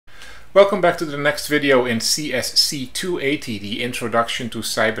Welcome back to the next video in CSC 280, the Introduction to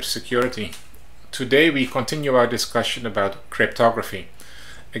Cybersecurity. Today we continue our discussion about cryptography.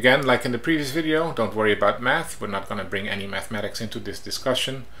 Again, like in the previous video, don't worry about math. We're not going to bring any mathematics into this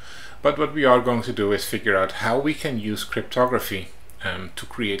discussion. But what we are going to do is figure out how we can use cryptography to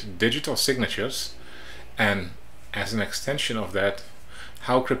create digital signatures, and as an extension of that,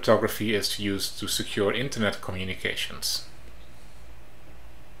 how cryptography is used to secure internet communications.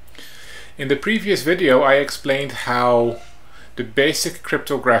 In the previous video, I explained how the basic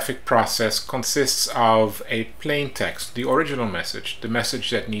cryptographic process consists of a plain text, the original message, the message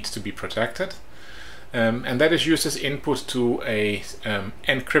that needs to be protected, and that is used as input to a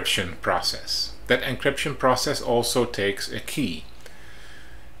encryption process. That encryption process also takes a key.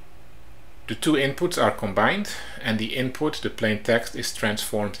 The two inputs are combined, and the input, the plain text, is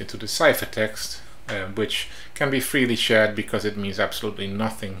transformed into the ciphertext, which can be freely shared because it means absolutely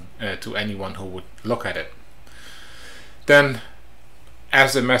nothing to anyone who would look at it. Then,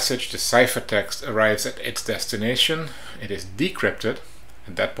 as the message, the ciphertext, arrives at its destination, it is decrypted.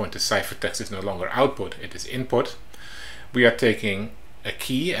 At that point, the ciphertext is no longer output, it is input. We are taking a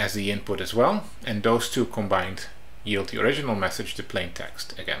key as the input as well, and those two combined yield the original message, the plain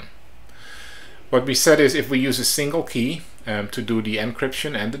text again. What we said is if we use a single key to do the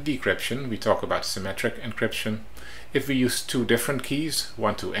encryption and the decryption, we talk about symmetric encryption. If we use two different keys,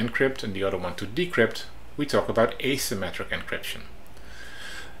 one to encrypt and the other one to decrypt, we talk about asymmetric encryption.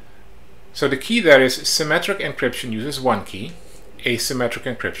 So the key there is symmetric encryption uses one key, asymmetric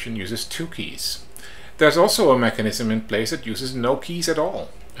encryption uses two keys. There's also a mechanism in place that uses no keys at all,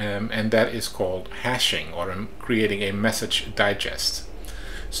 and that is called hashing, or creating a message digest.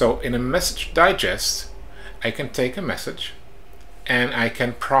 So in a message digest, I can take a message and I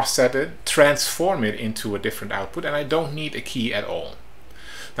can process it, transform it into a different output, and I don't need a key at all.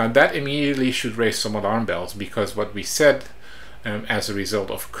 Now that immediately should raise some alarm bells, because what we said as a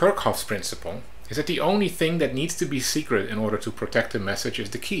result of Kirchhoff's principle is that the only thing that needs to be secret in order to protect a message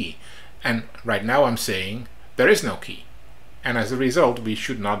is the key. And right now I'm saying there is no key. And as a result, we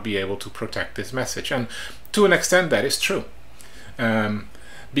should not be able to protect this message. And to an extent that is true.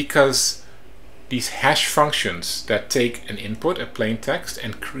 Because these hash functions that take an input, a plain text,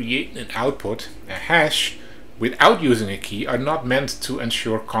 and create an output, a hash, without using a key, are not meant to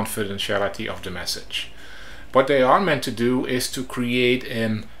ensure confidentiality of the message. What they are meant to do is to create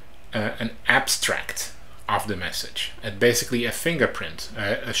an abstract of the message, basically a fingerprint,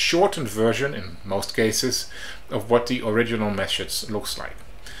 a shortened version in most cases of what the original message looks like.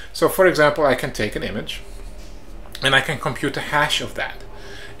 So for example, I can take an image and I can compute a hash of that.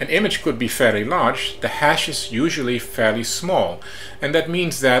 An image could be fairly large, the hash is usually fairly small, and that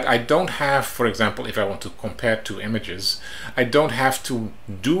means that I don't have, for example, if I want to compare two images, I don't have to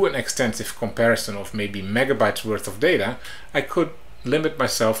do an extensive comparison of maybe megabytes worth of data. I could limit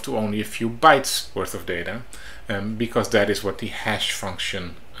myself to only a few bytes worth of data, because that is what the hash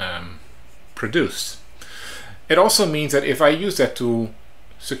function produced. It also means that if I use that to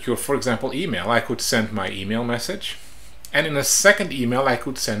secure, for example, email, I could send my email message, and in a second email I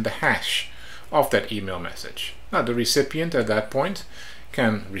could send the hash of that email message. Now the recipient at that point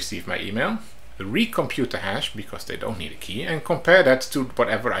can receive my email, recompute the hash because they don't need a key, and compare that to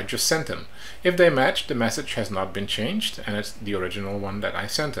whatever I just sent them. If they match, the message has not been changed and it's the original one that I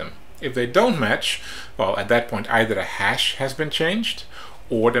sent them. If they don't match, well, at that point either a hash has been changed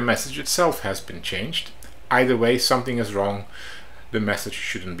or the message itself has been changed. Either way, something is wrong. The message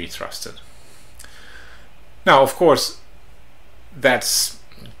shouldn't be trusted. Now, of course, that's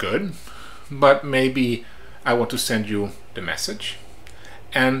good, but maybe I want to send you the message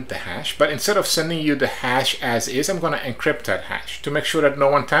and the hash, but instead of sending you the hash as is, I'm going to encrypt that hash to make sure that no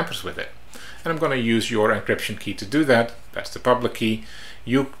one tampers with it. And I'm going to use your encryption key to do that. That's the public key.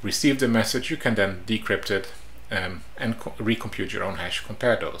 You receive the message, you can then decrypt it and recompute your own hash,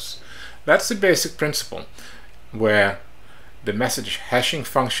 compare those. That's the basic principle, where the message hashing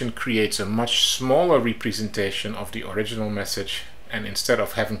function creates a much smaller representation of the original message, and instead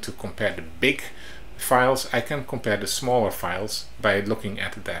of having to compare the big files, I can compare the smaller files by looking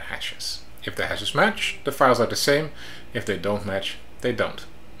at their hashes. If the hashes match, the files are the same. If they don't match, they don't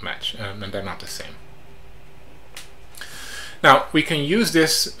match, and they're not the same. Now, we can use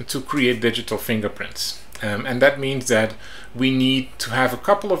this to create digital fingerprints. And that means that we need to have a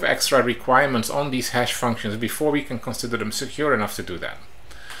couple of extra requirements on these hash functions before we can consider them secure enough to do that.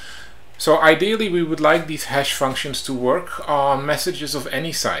 So ideally we would like these hash functions to work on messages of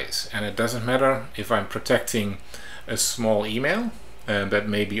any size, and it doesn't matter if I'm protecting a small email that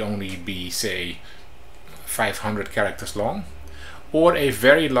maybe only be, say, 500 characters long, or a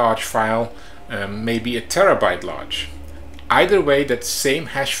very large file, maybe a terabyte large. Either way, that same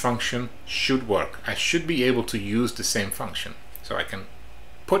hash function should work. I should be able to use the same function. So I can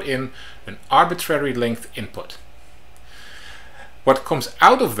put in an arbitrary length input. What comes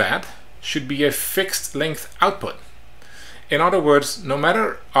out of that should be a fixed length output. In other words, no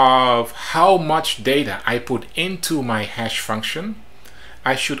matter of how much data I put into my hash function,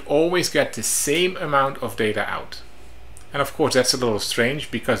 I should always get the same amount of data out. And of course that's a little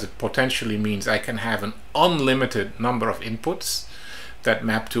strange, because it potentially means I can have an unlimited number of inputs that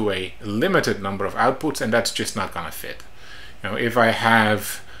map to a limited number of outputs, and that's just not going to fit. If I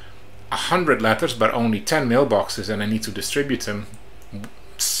have 100 letters but only 10 mailboxes and I need to distribute them,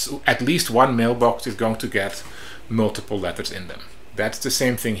 at least one mailbox is going to get multiple letters in them. That's the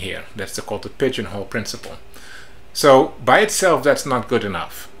same thing here. That's called the pigeonhole principle. So by itself that's not good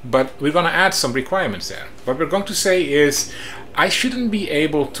enough, but we're going to add some requirements there. What we're going to say is I shouldn't be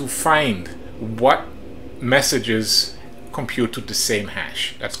able to find what messages compute to the same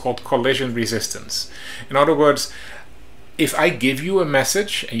hash. That's called collision resistance. In other words, if I give you a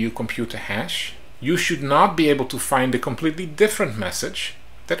message and you compute a hash, you should not be able to find a completely different message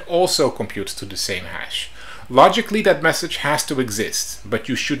that also computes to the same hash. Logically that message has to exist, but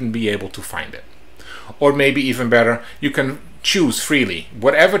you shouldn't be able to find it. Or maybe even better, you can choose freely.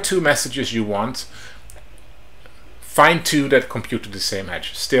 Whatever two messages you want, find two that compute to the same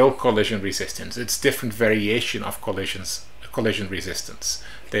hash. Still collision resistance. It's different variation of collision resistance.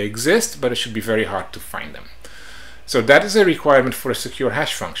 They exist, but it should be very hard to find them. So that is a requirement for a secure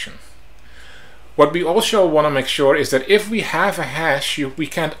hash function. What we also want to make sure is that if we have a hash, we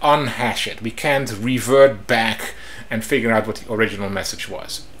can't unhash it. We can't revert back and figure out what the original message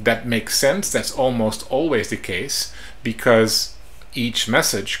was. That makes sense. That's almost always the case, because each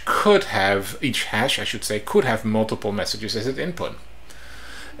hash, I should say, could have multiple messages as its input.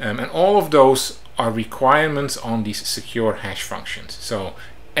 And all of those are requirements on these secure hash functions. So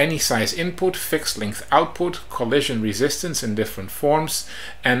any size input, fixed length output, collision resistance in different forms,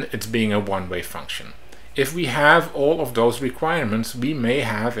 and it's being a one-way function. If we have all of those requirements, we may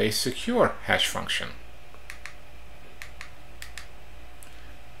have a secure hash function.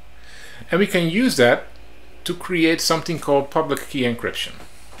 And we can use that to create something called public key encryption.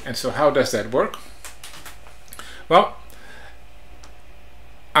 And so how does that work? Well,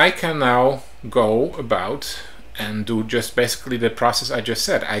 I can now go about and do just basically the process I just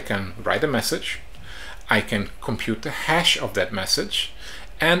said. I can write a message, I can compute the hash of that message,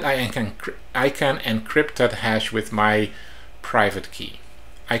 and I can encrypt that hash with my private key.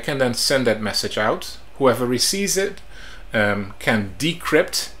 I can then send that message out. Whoever receives it can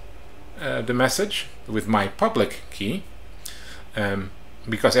decrypt the message with my public key,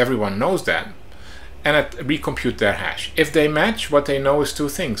 because everyone knows that, and recompute their hash. If they match, what they know is two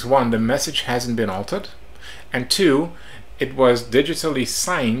things. One, the message hasn't been altered, and two, it was digitally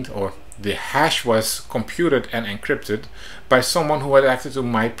signed, or the hash was computed and encrypted by someone who had access to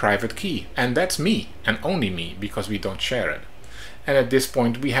my private key, and that's me, and only me, because we don't share it. And at this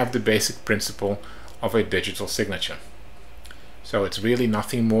point we have the basic principle of a digital signature. So it's really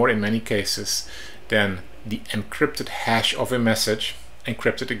nothing more in many cases than the encrypted hash of a message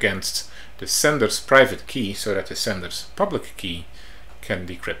encrypted against the sender's private key, so that the sender's public key can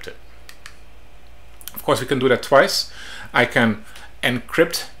decrypt it. Of course we can do that twice. I can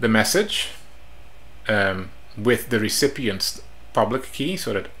encrypt the message with the recipient's public key,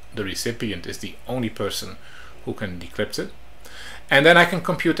 so that the recipient is the only person who can decrypt it. And then I can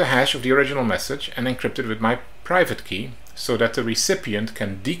compute the hash of the original message and encrypt it with my private key, so that the recipient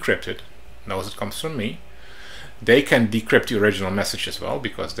can decrypt it, knows it comes from me. They can decrypt the original message as well,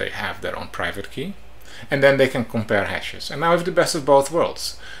 because they have their own private key. And then they can compare hashes. And now I have the best of both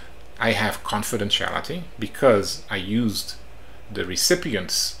worlds. I have confidentiality because I used the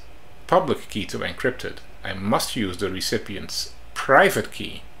recipient's public key to encrypt it. I must use the recipient's private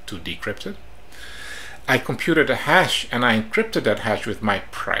key to decrypt it. I computed a hash and I encrypted that hash with my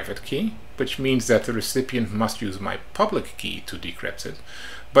private key, which means that the recipient must use my public key to decrypt it.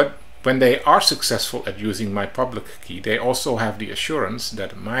 But when they are successful at using my public key, they also have the assurance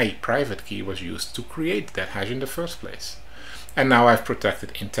that my private key was used to create that hash in the first place. And now I've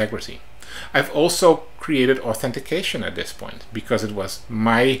protected integrity. I've also created authentication at this point, because it was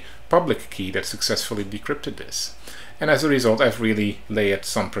my public key that successfully decrypted this. And as a result, I've really layered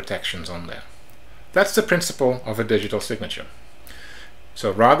some protections on there. That's the principle of a digital signature.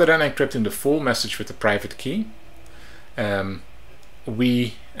 So rather than encrypting the full message with the private key,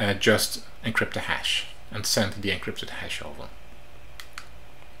 we just encrypt the hash and send the encrypted hash over.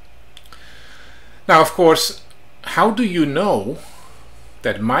 Now, of course, how do you know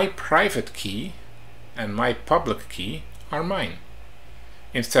that my private key and my public key are mine,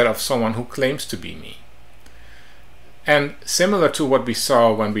 instead of someone who claims to be me. And similar to what we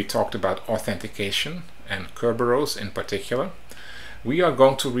saw when we talked about authentication and Kerberos in particular, we are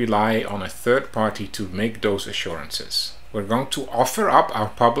going to rely on a third party to make those assurances. We're going to offer up our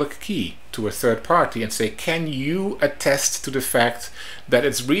public key to a third party and say, can you attest to the fact that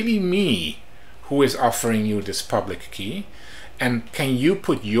it's really me who is offering you this public key? And can you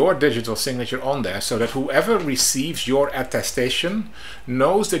put your digital signature on there so that whoever receives your attestation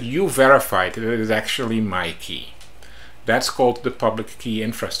knows that you verified that it is actually my key? That's called the public key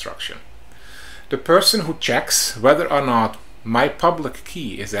infrastructure. The person who checks whether or not my public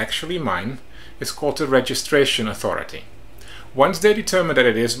key is actually mine is called the registration authority. Once they determine that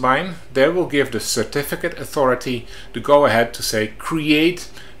it is mine, they will give the certificate authority the go-ahead to say,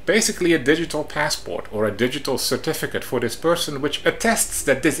 create basically a digital passport or a digital certificate for this person which attests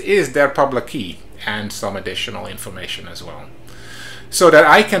that this is their public key, and some additional information as well. So that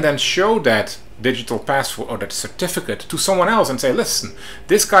I can then show that digital passport or that certificate to someone else and say, listen,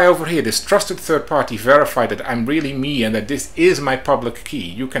 this guy over here, this trusted third party, verified that I'm really me and that this is my public key.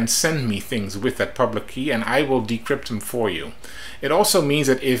 You can send me things with that public key and I will decrypt them for you. It also means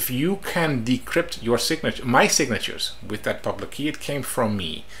that if you can decrypt your signature, my signatures with that public key, it came from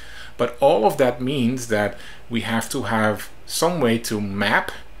me. But all of that means that we have to have some way to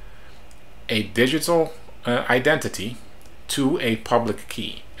map a digital identity to a public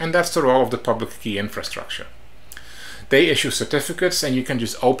key. And that's the role of the public key infrastructure. They issue certificates and you can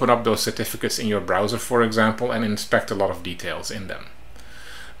just open up those certificates in your browser, for example, and inspect a lot of details in them.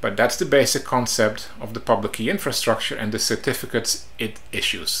 But that's the basic concept of the public key infrastructure and the certificates it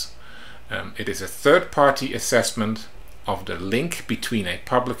issues. It is a third-party assessment of the link between a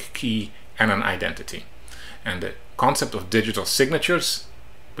public key and an identity. And the concept of digital signatures,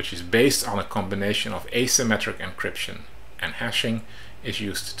 which is based on a combination of asymmetric encryption and hashing, is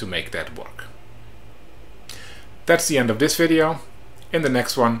used to make that work. That's the end of this video. In the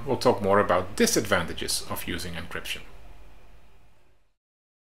next one, we'll talk more about disadvantages of using encryption.